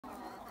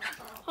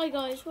Hi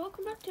guys,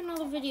 welcome back to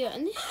another video,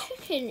 and this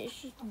chicken is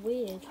just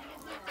weird.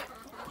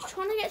 It's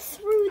trying to get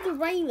through the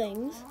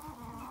railings.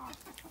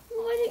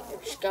 Why didn't you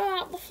just go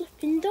out the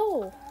flipping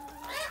door?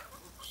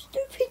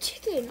 Stupid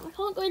chicken. I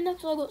can't go in there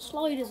because I've got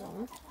sliders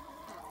on.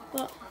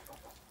 But,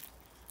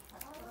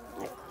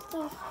 like,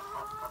 double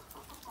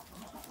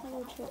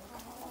check.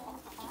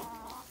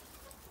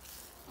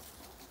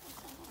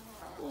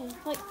 Yeah,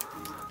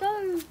 like,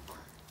 go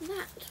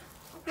that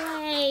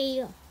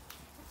way.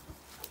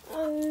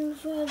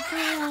 Over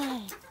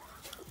there.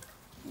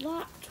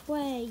 That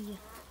way.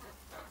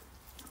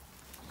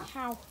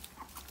 How?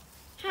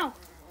 How?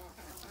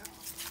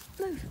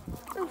 Move,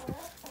 move,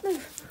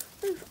 move,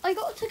 move. I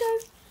got to go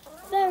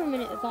there a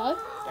minute ago,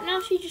 but now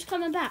she's just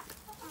coming back.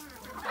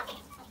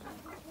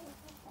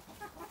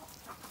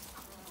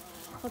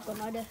 I've got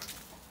an idea.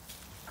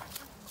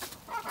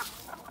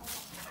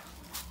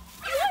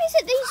 Why is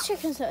it these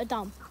chickens that are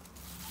dumb?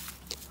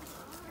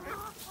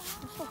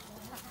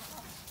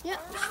 Yep,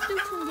 still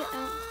trying to get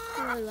out.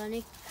 Hello,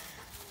 Lenny.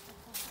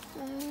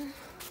 No,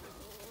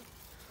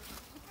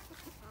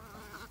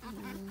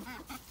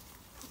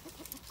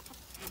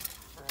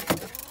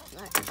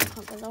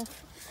 can't get off.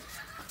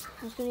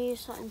 I was going to use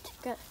something to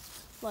get,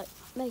 like,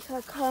 make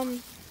her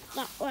come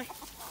that way.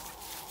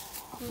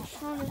 I was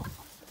trying to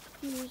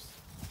use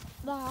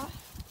that,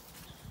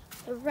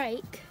 a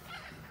rake,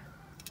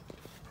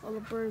 or a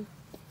broom.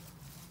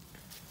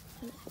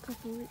 A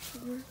couple of weeks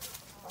ago.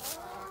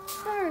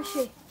 Where is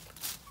she?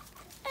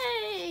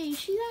 Hey,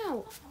 she's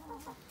out.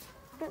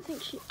 I don't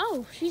think she...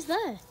 Oh, she's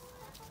there.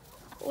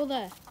 Or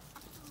there.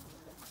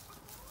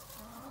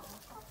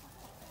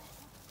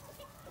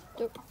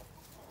 Nope.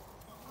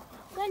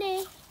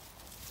 Lenny.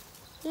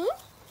 Huh?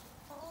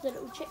 The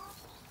little chick.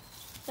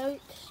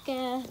 Don't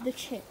scare the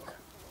chick.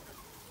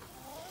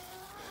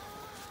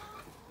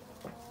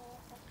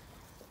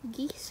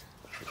 Geese.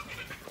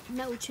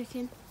 Little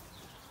chicken.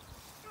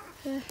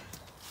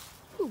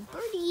 Ooh,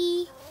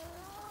 birdie.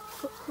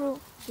 Cockerel.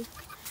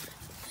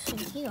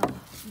 Here,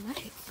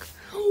 magic.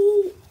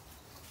 Oh,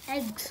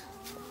 eggs.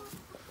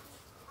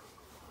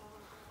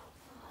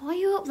 Why are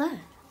you up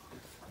there?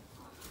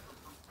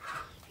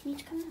 You need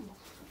to come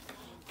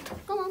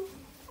out. Come on.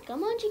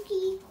 Come on,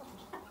 Chicky.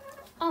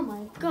 Oh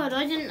my god,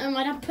 I didn't know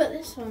my dad put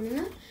this on, you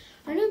know?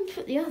 I didn't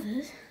put the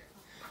others.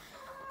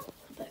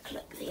 I better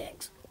collect the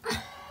eggs.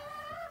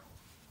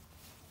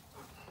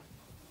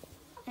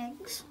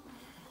 Eggs.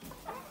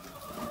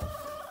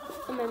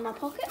 I'm in my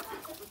pocket.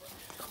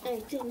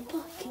 Eggs in the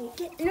pocket,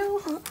 get no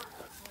hot.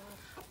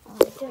 I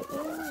don't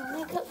know,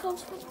 makeup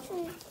comes for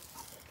free.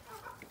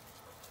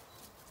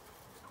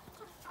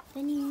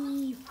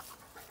 Lenny.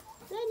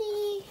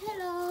 Lenny,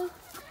 hello.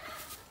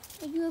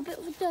 Are you a bit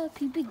of a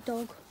derpy big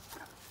dog?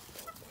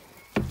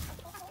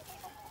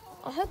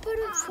 I hope I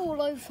don't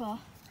fall over.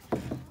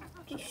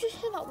 Did you just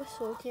hear that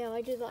whistle? Yeah,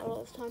 I do that a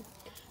lot of the time.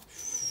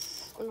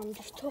 When I'm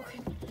just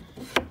talking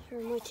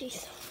through my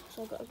teeth.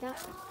 So I've got a gap.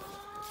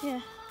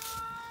 Yeah.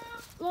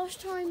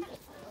 Last time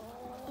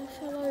I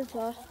fell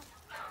over,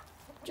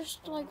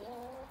 just like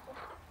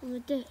on the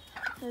dip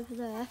over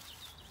there,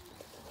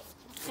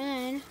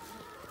 and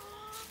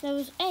there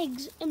was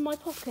eggs in my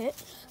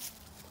pockets,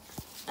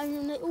 and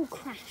then they all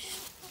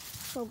crashed.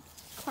 Well,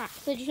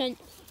 cracked. They just went.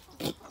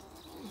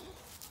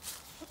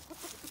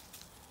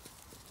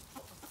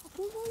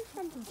 Where's my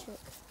friendly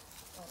chick?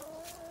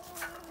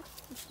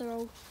 That's their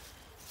old.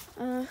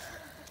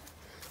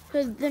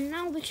 So then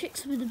now the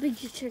chicks with the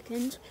bigger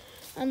chickens,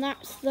 and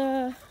that's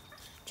the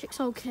chick's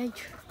old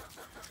cage.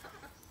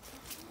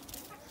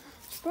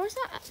 Surprised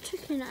that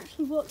chicken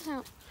actually worked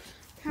out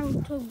how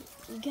to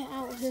get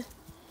out of here.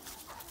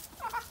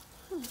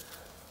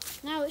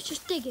 Now it's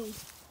just digging.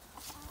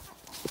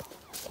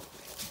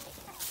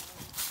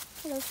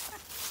 Hello.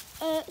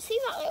 See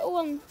that little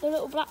one, the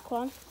little black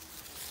one?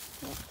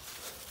 Yeah.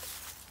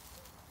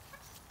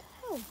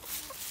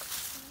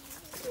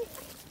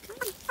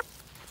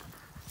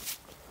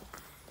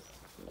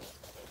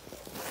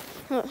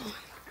 What the hell?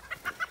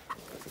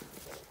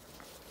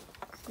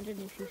 I don't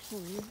know if you saw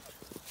it.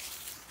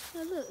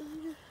 Oh look,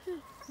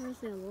 where's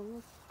the other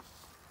one?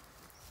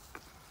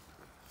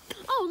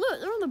 Oh look,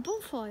 they're on the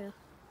bonfire.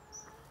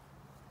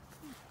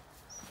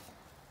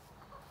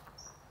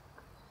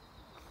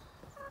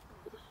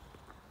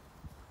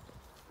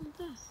 Look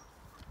there.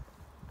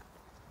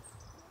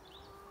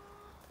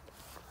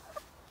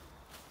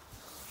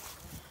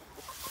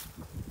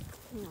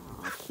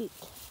 Aw, cute.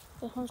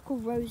 This one's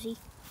called Rosie.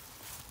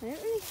 I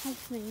don't really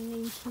have many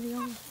names to be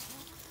honest.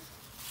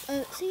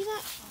 See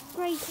that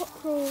grey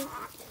cockerel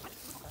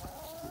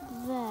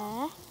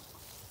there?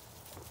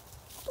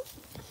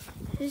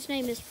 His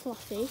name is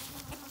Fluffy.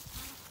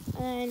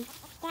 And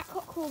that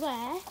cockerel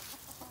there,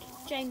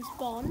 James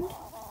Bond.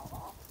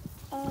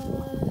 And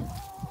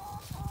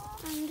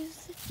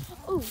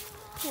oh,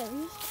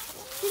 him.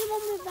 See the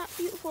one with that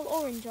beautiful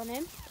orange on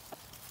him?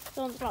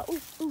 The one that's like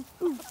ooh, ooh,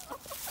 ooh.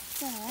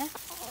 There.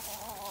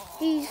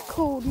 He's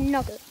called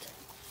Nugget.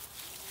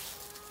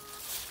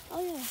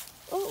 Oh yeah.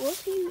 Oh, what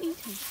are you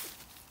eating?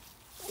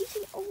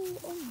 Eating old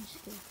orange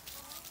skin.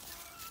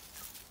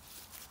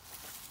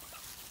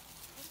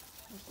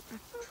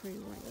 tree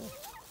right there.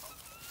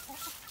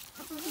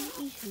 What are you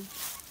eating?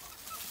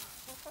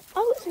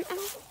 Oh, it's an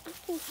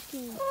apple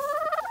skin.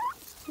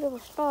 Little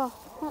star,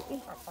 aren't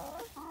you?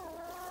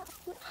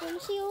 Want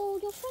to see all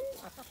your friends?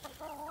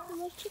 All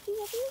those chickies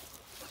of you?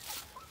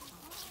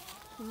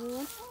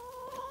 Everyone.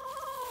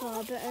 Well,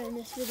 I better end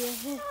this video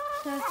here.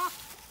 So, I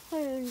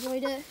hope you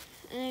enjoyed it.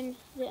 And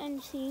the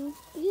end scene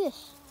is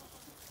this.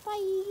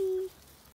 Bye!